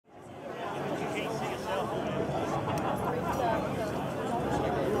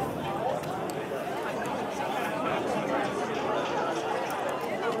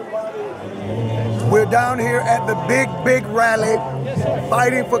down here at the big rally,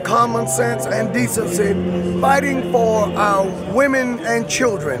 fighting for common sense and decency, fighting for our women and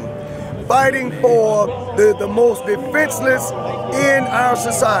children, fighting for the most defenseless in our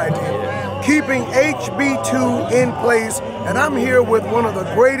society, keeping HB2 in place. And I'm here with one of the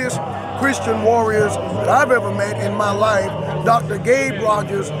greatest Christian warriors that I've ever met in my life, Dr. Gabe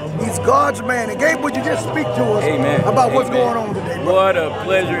Rogers. He's God's man. And Gabe, would you just speak to us about what's going on today? What a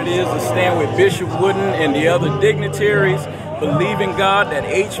pleasure it is to stand with Bishop Wooden and the other dignitaries, believing God that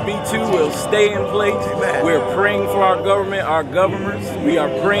HB2 will stay in place. Amen. We're praying for our government, our governors. We are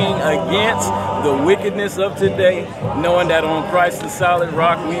praying against the wickedness of today, knowing that on Christ the solid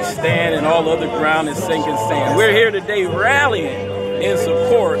rock we stand and all other ground is sinking sand. We're here today rallying in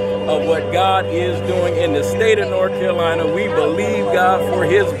support of what God is doing in the state of North Carolina. We believe God for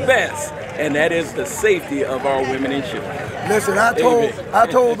his best, and that is the safety of our women and children. Listen, I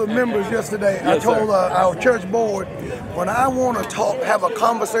told the members yesterday, I told our church board, when I want to have a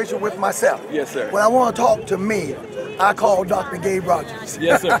conversation with myself, when I want to talk to me, I call Dr. Gabe Rogers.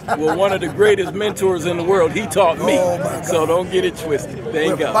 Yes, sir. Well, one of the greatest mentors in the world, he taught me. Oh, my God. So don't get it twisted.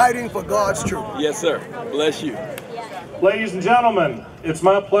 Thank God. We're fighting for God's truth. Yes, sir. Bless you. Ladies and gentlemen, it's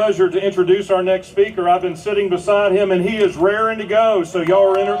my pleasure to introduce our next speaker. I've been sitting beside him and he is raring to go, so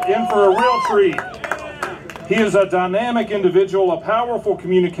y'all are in for a real treat. He is a dynamic individual, a powerful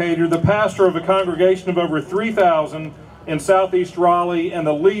communicator, the pastor of a congregation of over 3,000 in Southeast Raleigh, and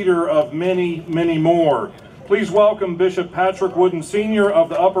the leader of many, many more. Please welcome Bishop Patrick Wooden Sr. of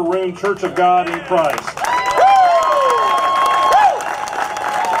the Upper Room Church of God in Christ.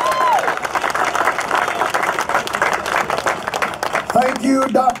 Thank you,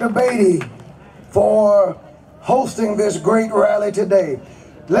 Dr. Beatty, for hosting this great rally today.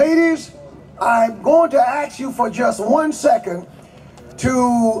 Ladies, I'm going to ask you for just 1 second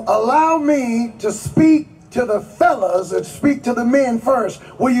to allow me to speak to the fellas and speak to the men first.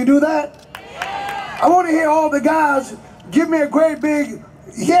 Will you do that? I want to hear all the guys give me a great big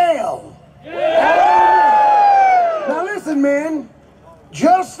yell. Now listen, men,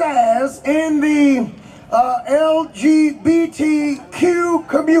 just as in the LGBTQ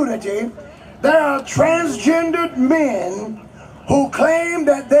community, there are transgendered men who claim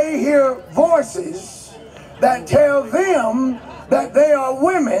that they hear voices that tell them that they are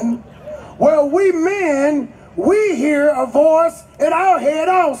women. Well, we men, we hear a voice in our head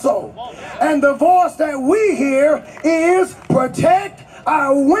also. And the voice that we hear is protect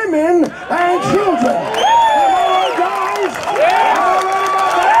our women and children. Am I right, guys?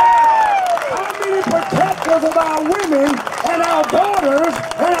 How many protectors of our women and our daughters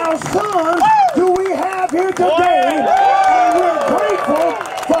and our sons do we have here today? And we're grateful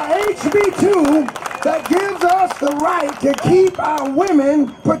for HB2 that gives us the right to keep our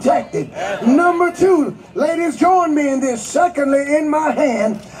women protected. Number two, ladies, join me in this. Secondly, in my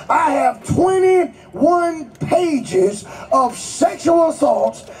hand, I have 21 pages of sexual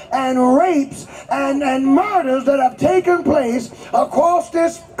assaults and rapes and murders that have taken place across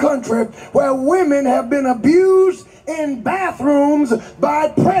this country where women have been abused in bathrooms by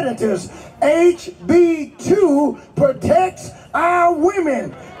predators. HB2 protects our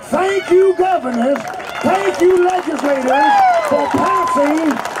women. Thank you, governors. Thank you, legislators, for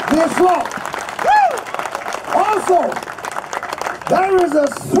passing this law. Also, there is a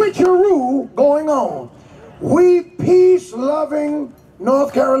switcheroo going on. We peace-loving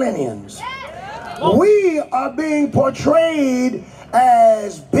North Carolinians, we are being portrayed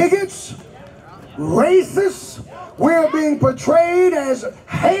as bigots, racists. We're being portrayed as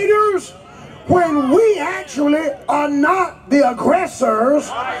haters, when we actually are not the aggressors.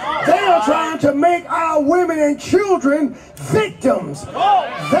 They are trying to make our women and children victims.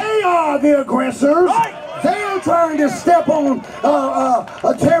 They are the aggressors. They are trying to step on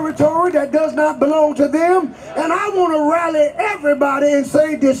a territory that does not belong to them. And I want to rally everybody and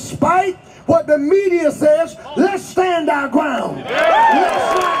say, despite what the media says, let's stand our ground.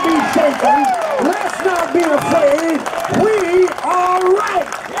 Let's not be shaken. Let's not be afraid. We are right.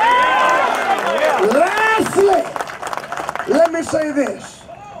 Lastly, let me say this.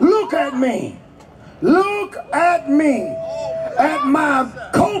 Look at me. Look at me. At my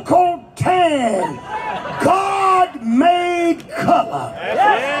cocoa tan, God-made color.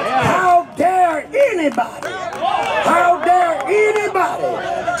 How dare anybody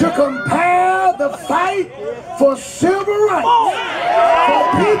to compare the fight for civil rights for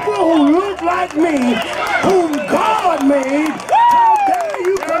people who look like me, whom God made? How dare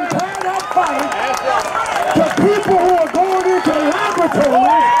you compare that fight to people who are going into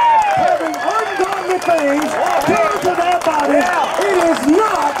laboratories having ungodly things done to their bodies? It is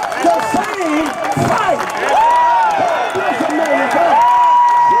not the same fight.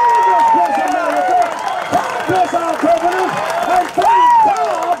 bless our